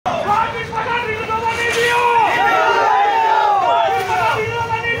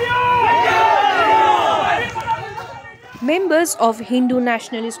members of Hindu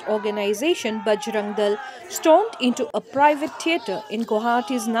nationalist organization Bajrang Dal stormed into a private theatre in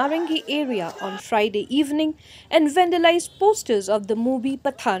Guwahati's Narengi area on Friday evening and vandalized posters of the movie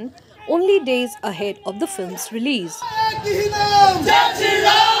Pathaan only days ahead of the film's release. Jai Shree Ram,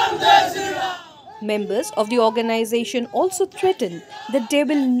 Jai Shree Ram. Members of the organization also threatened that they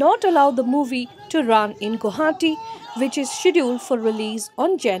will not allow the movie to run in Guwahati, which is scheduled for release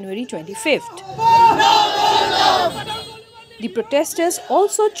on January 25th. The protesters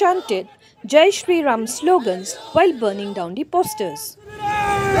also chanted Jai Shree Ram slogans while burning down the posters.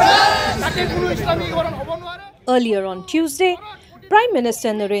 Earlier on Tuesday, Prime Minister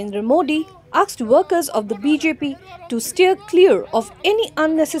Narendra Modi asked workers of the BJP to steer clear of any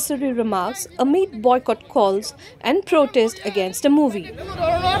unnecessary remarks amid boycott calls and protest against the movie.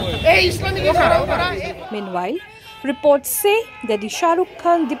 Meanwhile, reports say that the Shah Rukh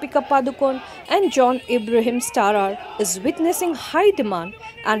Khan, Deepika Padukone and John Abraham starer is witnessing high demand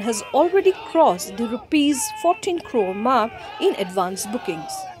and has already crossed the rupees 14 crore mark in advance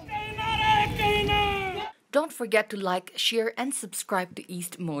bookings. Don't forget to like, share and subscribe to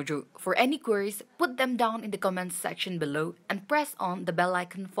EastMojo. For any queries, put them down in the comments section below and press on the bell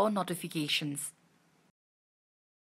icon for notifications.